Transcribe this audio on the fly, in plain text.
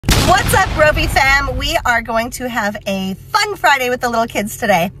What's up, Rovi fam? We are going to have a fun Friday with the little kids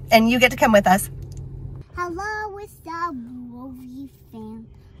today, and you get to come with us. Hello, what's up, Rovi fam?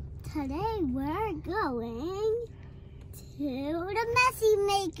 Today we're going to the Messy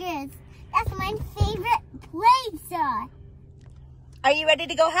Makers. That's my favorite place. Are you ready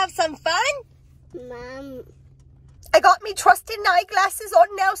to go have some fun? Mom. I got me trusty eyeglasses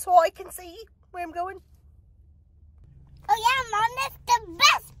on now so I can see where I'm going. Oh yeah, Mom, that's the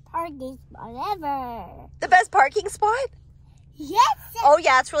best parking spot ever. The best parking spot? Yes. Oh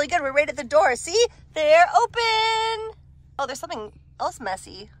yeah, it's really good. We're right at the door. See? They're open. Oh, there's something else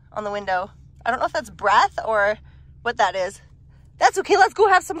messy on the window. I don't know if that's breath or what that is. That's okay. Let's go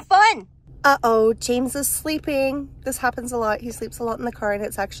have some fun. Uh-oh, James is sleeping. This happens a lot. He sleeps a lot in the car, and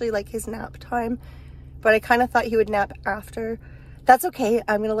it's actually like his nap time. But I kind of thought he would nap after. That's okay.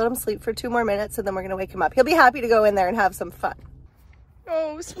 I'm going to let him sleep for 2 more minutes, and then we're going to wake him up. He'll be happy to go in there and have some fun.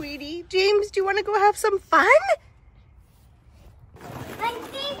 Oh, sweetie. James, do you want to go have some fun? My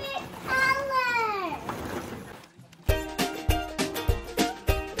favorite color.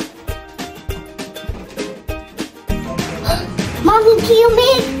 Mommy, can you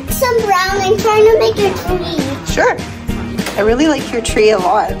make some brown? I'm trying to make a tree. Sure. I really like your tree a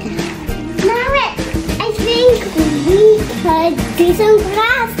lot. Mama, I think we could do some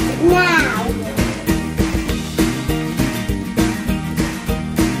grass now.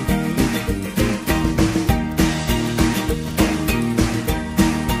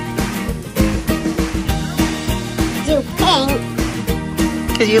 Do pink.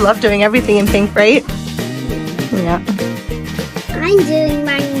 Because you love doing everything in pink, right? Yeah. I'm doing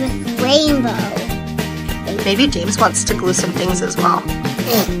mine with rainbow. Maybe James wants to glue some things as well.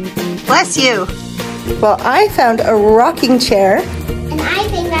 Bless you. Well, I found a rocking chair. And I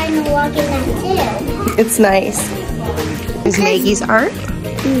think I'm walking that too. It's nice. There's Maggie's art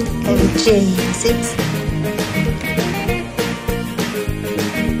and James's.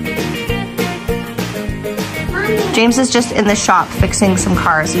 James is just in the shop fixing some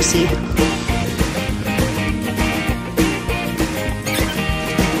cars, you see.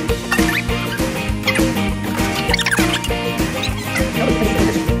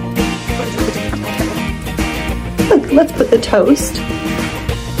 Look, let's put the toast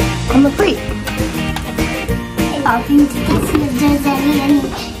on the plate. I think if there's any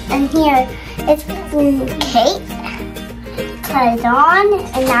in here. It's cake. Cut it on,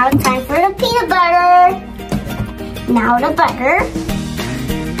 and now it's time for the peanut butter. Now the butter.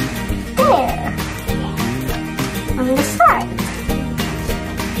 There. On the side.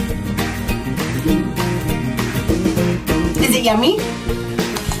 Is it yummy?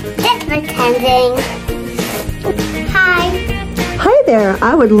 It's pretending. Hi. Hi there.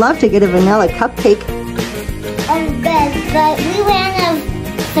 I would love to get a vanilla cupcake. Oh, good, but we ran out of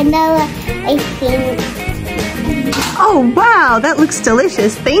vanilla ice cream. Oh, wow. That looks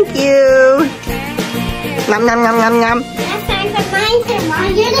delicious. Thank you. Nom, nom, nom, nom, nom. That's time for mine, so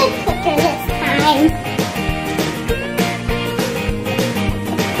Mom, you're the cooker this time.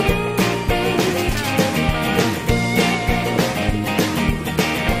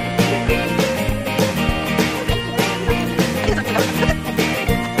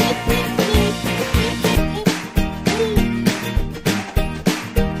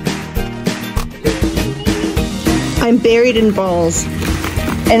 I'm buried in balls,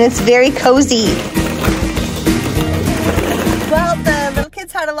 and it's very cozy. Well, the little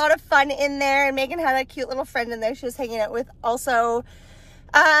kids had a lot of fun in there, and Megan had a cute little friend in there she was hanging out with. Also,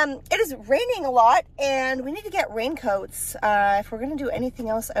 it is raining a lot, and we need to get raincoats if we're going to do anything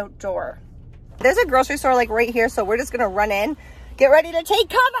else outdoor. There's a grocery store like right here, so we're just going to run in, get ready to take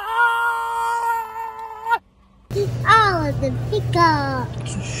cover. All of the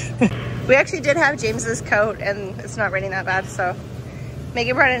pickups. We actually did have James's coat, and it's not raining that bad, so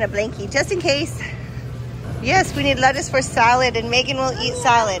Megan brought in a blankie just in case. Yes, we need lettuce for salad, and Megan will eat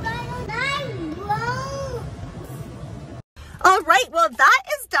salad. All right, well, that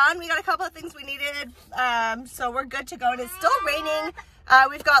is done. We got a couple of things we needed, so we're good to go, and it's still raining.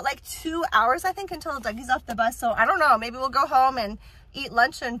 We've got like 2 hours, I think, until Dougie's off the bus, so I don't know. Maybe we'll go home and eat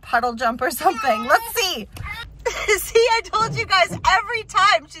lunch and puddle jump or something. Let's see. See, I told you guys every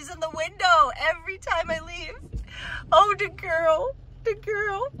time she's in the window, every time I leave. Oh, the girl, the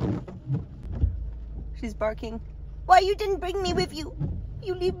girl. She's barking. Why you didn't bring me with you?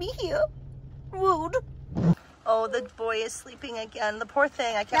 You leave me here. Rude. Oh, the boy is sleeping again. The poor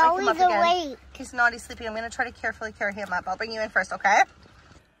thing. I can't wake him up again. Awake. He's not. He's sleeping. I'm going to try to carefully carry him up. I'll bring you in first, okay?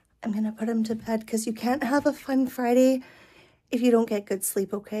 I'm going to put him to bed because you can't have a fun Friday if you don't get good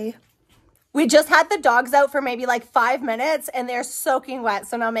sleep, okay? We just had the dogs out for maybe like 5 minutes and they're soaking wet.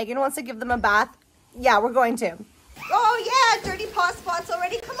 So now Megan wants to give them a bath. Yeah, we're going to. Oh yeah, dirty paw spots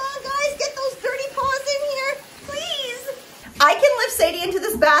already. Come on guys, get those dirty paws in here, please. I can lift Sadie into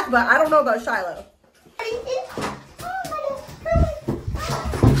this bath, but I don't know about Shiloh.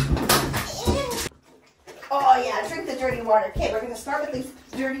 Oh yeah, drink the dirty water. Okay, we're gonna start with these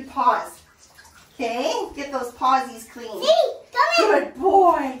dirty paws. Okay, get those pawsies clean. See, come in. Good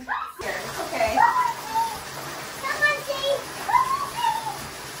boy. Here, okay. Come on, see.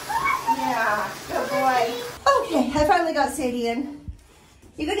 Yeah, good boy. Okay, I finally got Sadie in.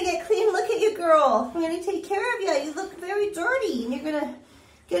 You're gonna get clean. Look at you, girl. We're gonna take care of you. You look very dirty, and you're gonna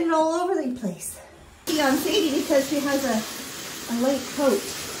get it all over the place. See on Sadie because she has a light coat.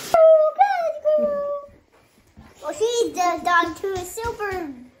 Well, she's the dog too is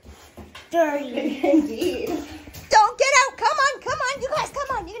super dirty. Indeed. Don't get out. Come on, you guys,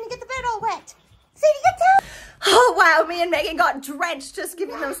 come on. You're gonna get the bed all wet. Sadie, get down. Oh wow, me and Megan got drenched just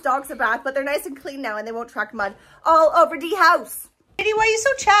giving those dogs a bath, but they're nice and clean now and they won't track mud all over the house. Sadie, why are you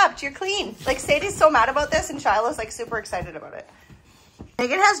so chapped? You're clean. Like Sadie's so mad about this and Shiloh's like super excited about it.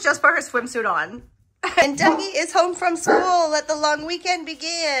 Megan has just put her swimsuit on. And Dougie is home from school. Let the long weekend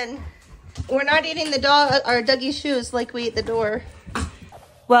begin. We're not eating the dog or Dougie's shoes like we eat the door.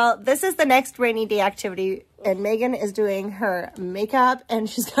 Well, this is the next rainy day activity and Megan is doing her makeup and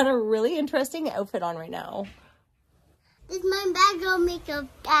she's got a really interesting outfit on right now. This is my bag of makeup,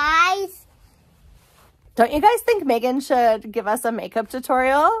 guys. Don't you guys think Megan should give us a makeup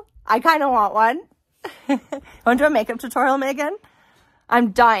tutorial? I kind of want one. Want to do a makeup tutorial, Megan?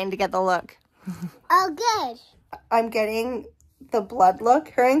 I'm dying to get the look. Oh, good. I'm getting the blood look.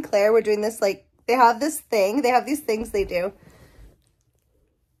 Her and Claire were doing this, like, they have this thing. They have these things they do.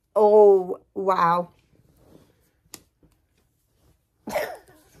 Oh, wow.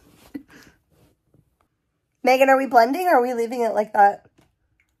 Megan, are we blending or are we leaving it like that?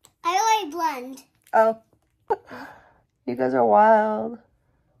 I like blend. Oh. You guys are wild.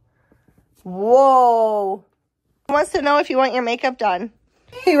 Whoa. Who wants to know if you want your makeup done?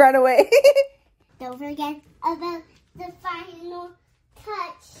 He ran away. Don't forget about the final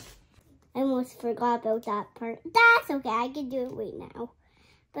touch. I almost forgot about that part. That's okay. I can do it right now.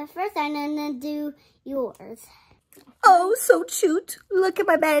 But first, I'm going to do yours. Oh, so cute. Look at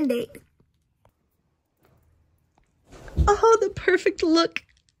my Band-Aid. Oh, the perfect look.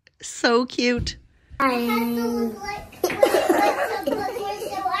 So cute. I'm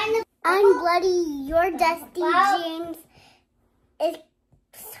Bloody. You're Dusty. James is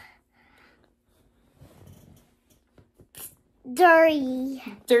dirty.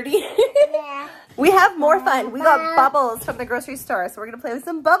 Dirty? Yeah. We have more fun. We got bubbles from the grocery store, so we're going to play with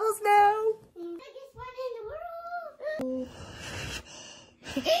some bubbles now. Biggest one in the world.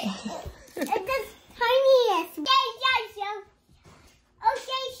 It's the tiniest.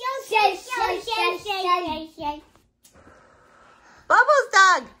 Okay, Bubbles,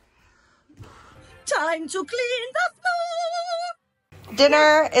 Doug. Time to clean the floor.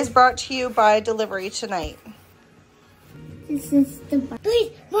 Dinner is brought to you by delivery tonight. This is the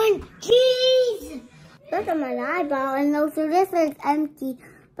please, one cheese. Look at my eyeball, and also this is empty,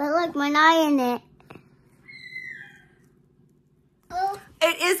 but look, my eye in it.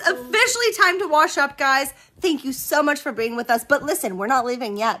 It is officially time to wash up, guys. Thank you so much for being with us. But listen, we're not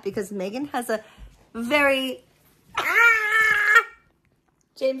leaving yet because Megan has a very...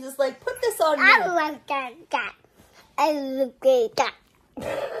 James is like, put this on me. I like that. I look at that. This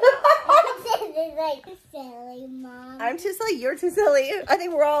is like silly, Mom. I'm too silly. You're too silly. I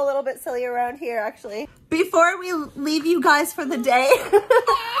think we're all a little bit silly around here, actually. Before we leave you guys for the day,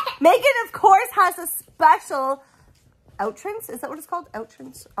 Megan, of course, has a special outrance. Is that what it's called?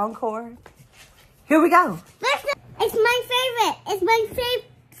 Outrance? Encore? Here we go. It's my favorite. It's my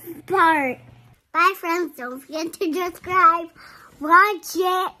favorite part. Bye, friends. Don't forget to subscribe. Watch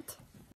it.